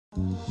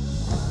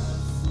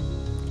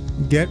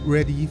Get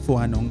ready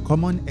for an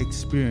uncommon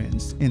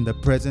experience in the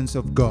presence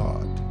of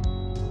God.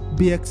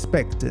 Be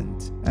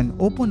expectant and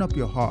open up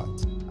your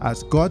heart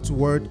as God's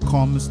word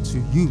comes to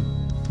you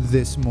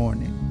this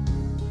morning.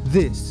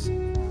 This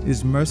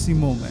is Mercy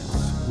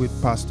Moments with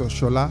Pastor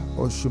Sola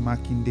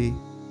Osunmakinde.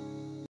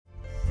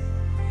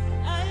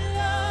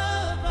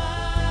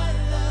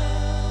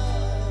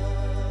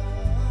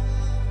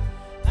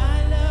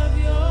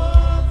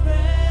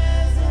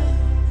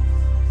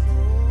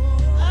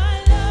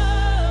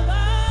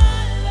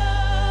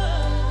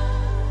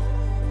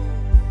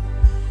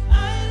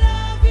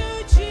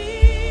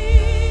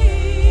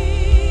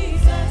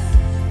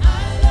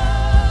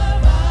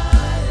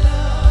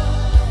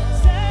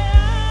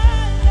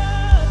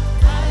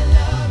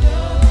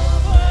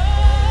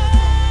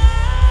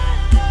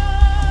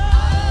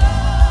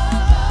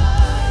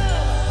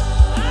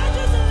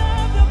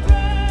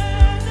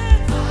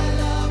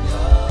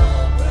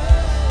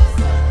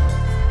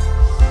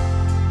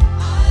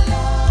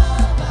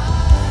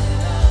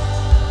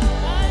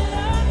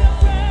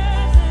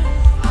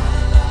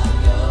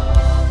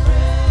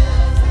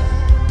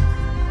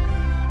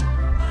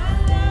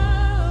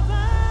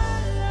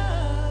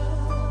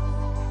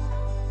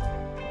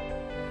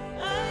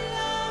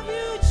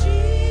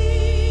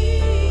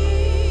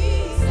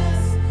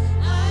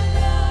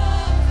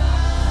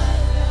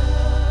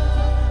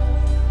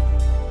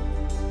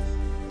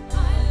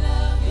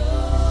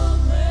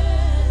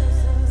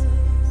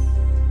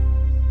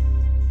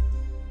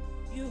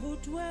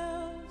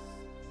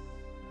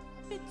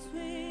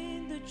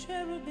 Between the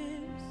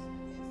cherubims,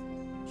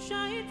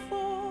 shine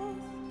forth.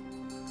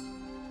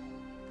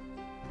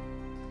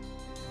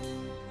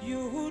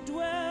 You who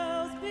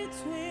dwells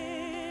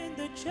between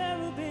the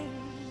cherubims,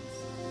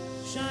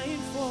 shine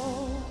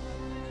forth.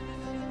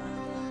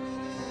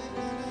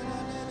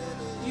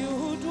 You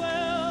who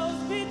dwells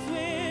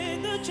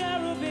between the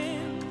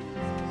cherubims,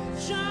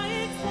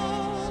 shine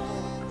forth.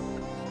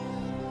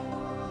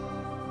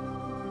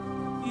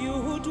 You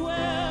who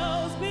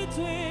dwells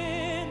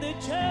between the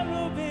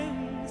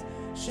cherubims,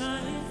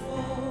 shine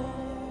forth.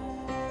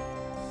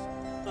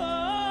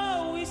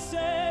 Oh, we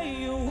say,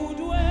 you who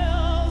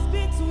dwells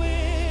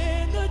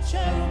between the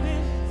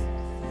cherubims,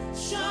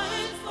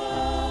 shine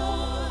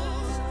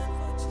forth.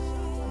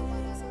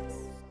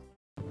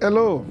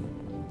 Hello,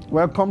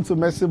 welcome to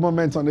Mercy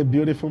Moments on a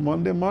beautiful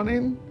Monday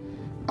morning.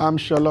 I'm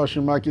Sola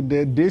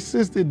Osunmakinde. This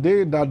is the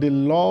day that the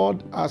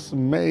Lord has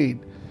made.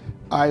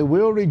 I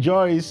will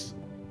rejoice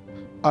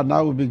and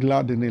I will be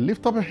glad in it.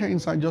 Lift up your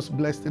hands and just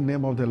bless the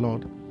name of the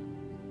Lord.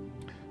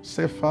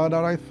 Say, Father,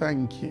 I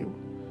thank you.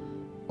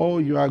 Oh,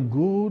 you are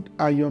good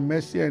and your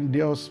mercy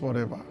endures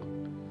forever.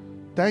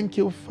 Thank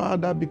you,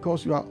 Father,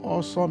 because you are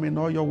awesome in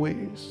all your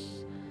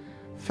ways.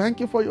 Thank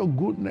you for your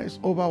goodness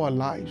over our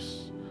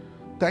lives.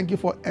 Thank you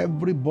for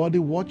everybody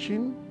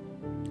watching,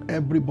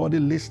 everybody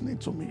listening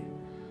to me.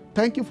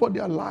 Thank you for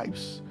their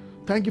lives.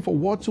 Thank you for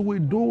what you will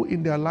do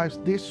in their lives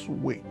this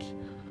week.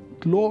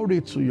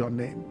 Glory to your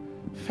name.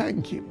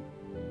 Thank you.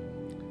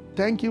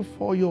 Thank you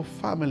for your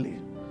family.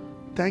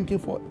 Thank you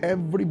for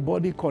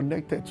everybody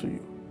connected to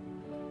you.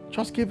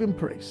 Just give him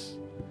praise.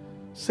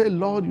 Say,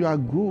 Lord, you are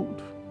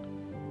good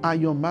and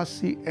your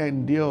mercy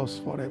endures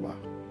forever.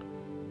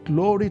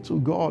 Glory to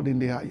God in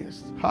the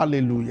highest.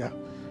 Hallelujah.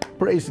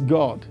 Praise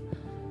God.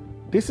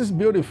 This is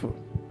beautiful.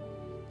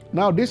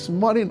 Now, this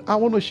morning, I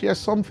want to share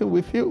something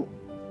with you.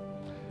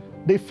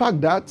 The fact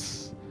that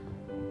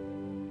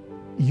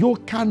you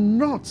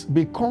cannot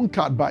be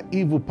conquered by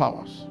evil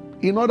powers.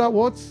 In other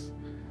words,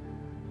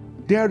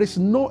 there is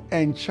no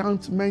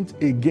enchantment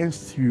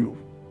against you.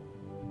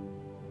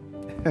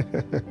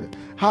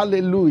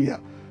 Hallelujah.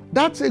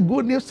 That's a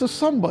good news to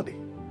somebody.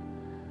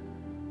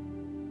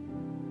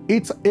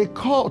 It's a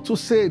call to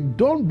say,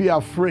 don't be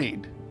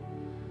afraid.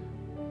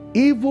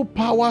 Evil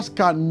powers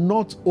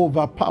cannot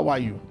overpower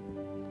you.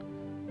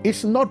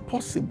 It's not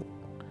possible.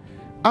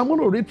 I'm going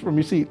to read from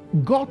you. See,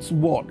 God's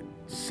word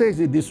says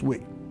it this way.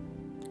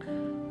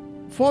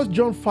 1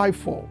 John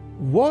 5:4,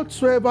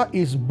 whatsoever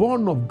is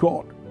born of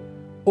God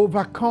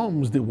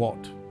overcomes the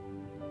world.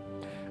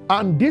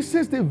 And this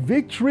is the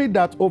victory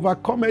that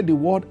overcometh the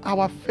world,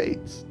 our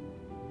faith.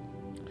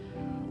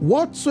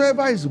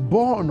 Whatsoever is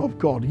born of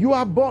God, you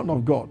are born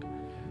of God,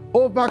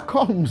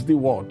 overcomes the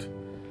world.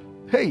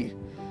 Hey,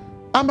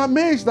 I'm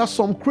amazed that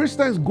some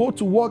Christians go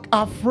to work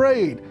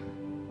afraid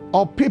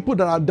of people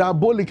that are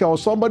diabolical, or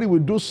somebody will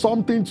do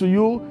something to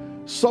you,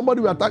 somebody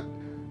will attack.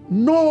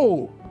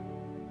 No.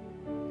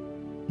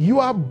 You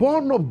are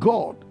born of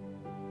God.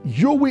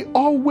 You will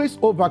always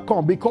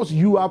overcome because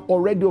you have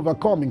already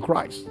overcome in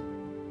Christ.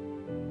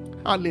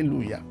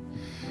 Hallelujah.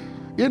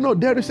 You know,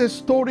 there is a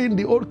story in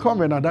the Old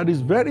Covenant that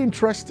is very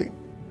interesting.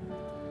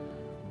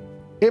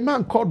 A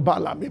man called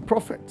Balaam, a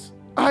prophet,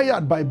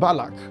 hired by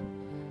Balak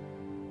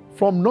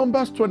from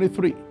Numbers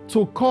 23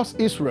 to curse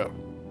Israel.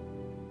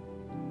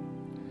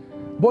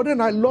 But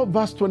then I love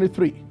verse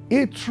 23.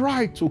 He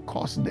tried to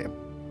curse them.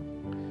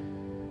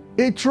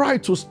 He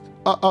tried to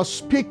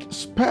speak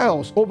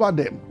spells over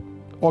them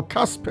or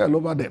cast spell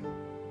over them.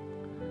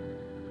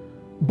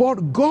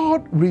 But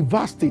God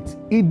reversed it.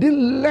 He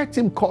didn't let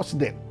him curse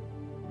them.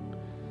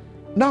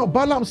 Now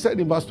Balaam said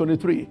in verse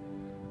 23,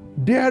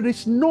 there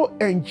is no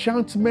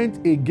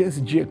enchantment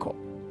against Jacob,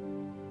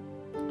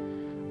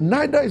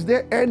 neither is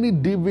there any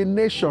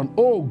divination.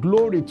 Oh,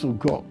 glory to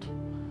God.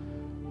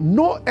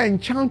 No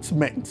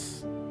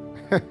enchantments.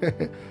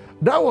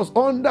 That was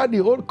under the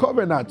old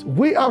covenant.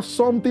 We have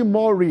something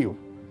more real.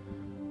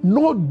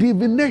 No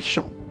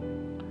divination.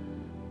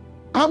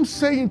 I'm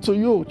saying to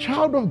you,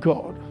 child of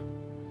God,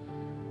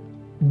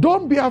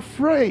 don't be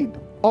afraid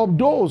of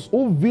those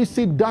who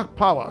visit dark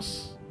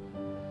powers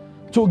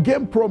to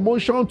gain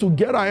promotion, to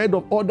get ahead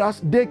of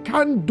others. They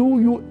can't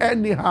do you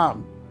any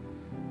harm.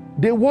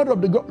 The word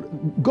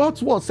of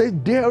God's word says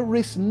there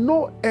is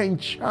no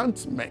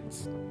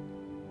enchantment,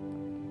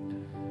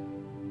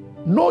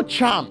 no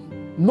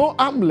charm, no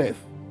amulet,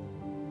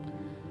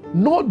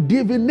 no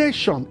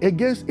divination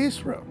against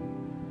Israel.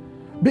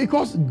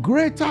 Because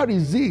greater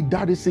is he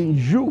that is in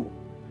you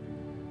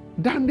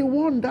than the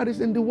one that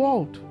is in the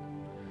world.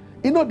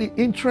 You know the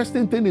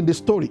interesting thing in the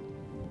story?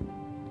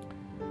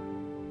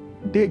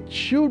 The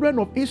children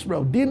of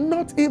Israel did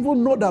not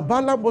even know that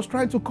Balaam was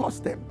trying to curse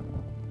them.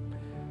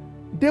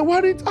 They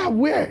weren't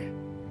aware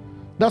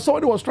that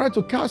somebody was trying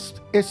to cast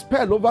a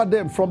spell over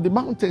them from the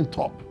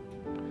mountaintop.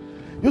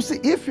 You see,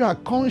 if you are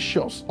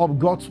conscious of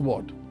God's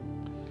word,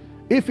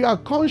 if you are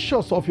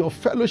conscious of your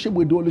fellowship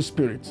with the Holy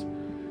Spirit,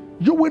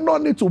 you will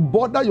not need to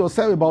bother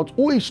yourself about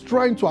who is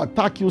trying to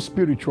attack you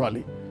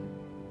spiritually.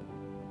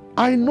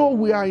 I know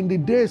we are in the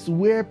days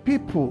where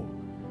people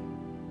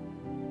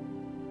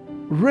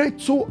rate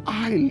too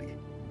highly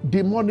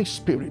demonic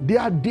spirit. They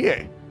are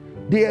there.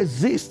 They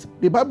exist.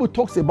 The Bible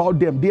talks about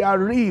them. They are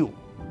real.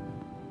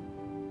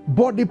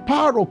 But the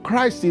power of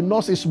Christ in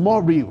us is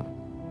more real.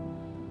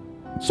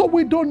 So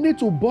we don't need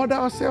to bother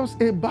ourselves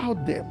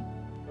about them.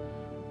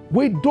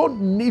 We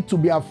don't need to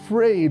be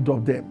afraid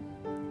of them.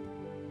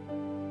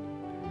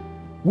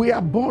 We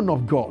are born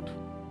of God.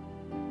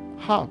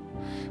 Ha!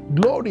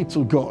 Glory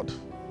to God.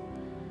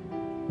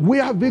 We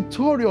are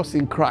victorious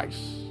in Christ.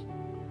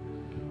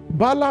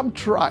 Balaam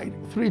tried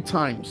 3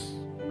 times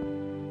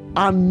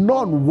and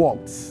none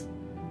worked.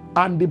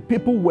 And the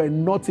people were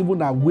not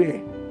even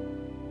aware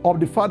of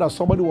the fact that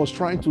somebody was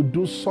trying to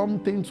do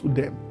something to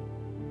them.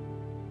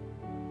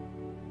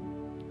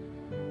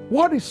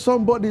 What is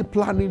somebody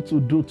planning to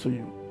do to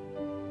you?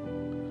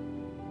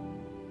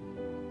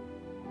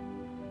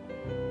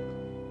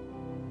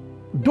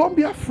 Don't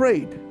be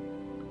afraid.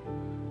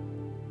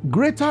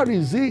 Greater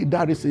is he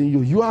that is in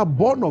you. You are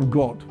born of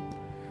God.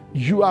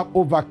 You have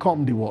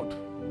overcome the world.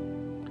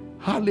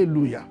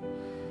 Hallelujah.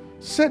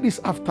 Say this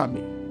after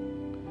me.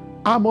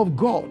 I'm of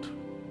God,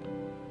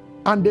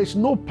 and there's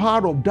no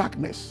power of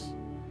darkness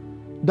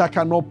that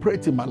can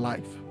operate in my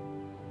life.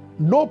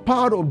 No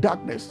power of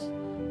darkness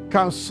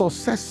can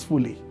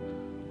successfully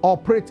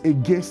operate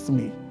against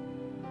me,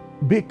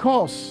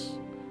 because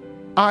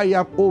I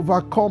have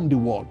overcome the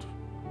world.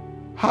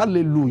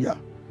 Hallelujah.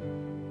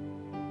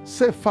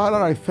 Say, Father,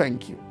 I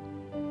thank you.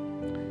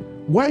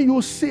 When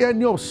you see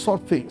any of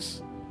such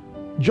things,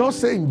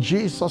 just say in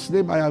Jesus'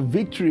 name, I have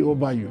victory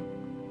over you.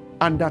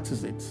 And that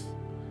is it.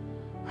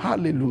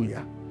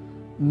 Hallelujah.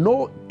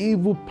 No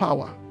evil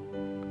power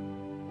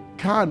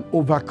can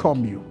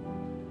overcome you,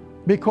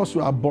 because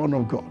you are born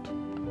of God.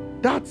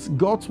 That's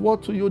God's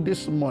word to you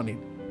this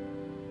morning.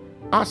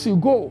 As you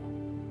go,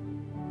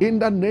 in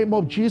the name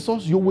of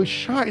Jesus, you will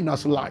shine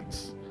as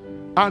lights,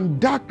 and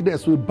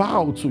darkness will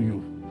bow to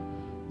you.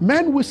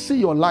 Men will see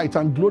your light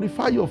and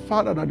glorify your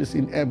Father that is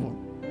in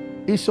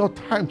heaven. It's your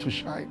time to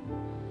shine.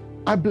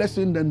 I bless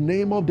you in the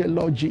name of the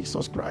Lord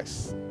Jesus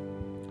Christ.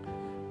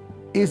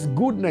 His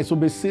goodness will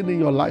be seen in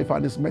your life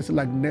and His mercy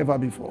like never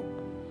before.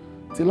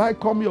 Till I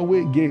come your way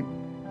again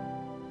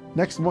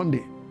next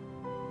Monday.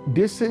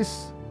 This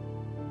is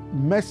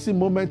Mercy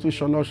Moment with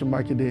Sola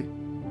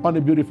Osunmakinde on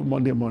a beautiful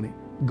Monday morning.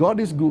 God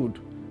is good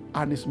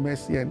and His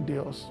mercy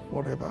endures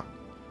forever.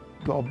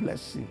 God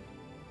bless you.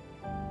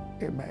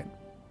 Amen.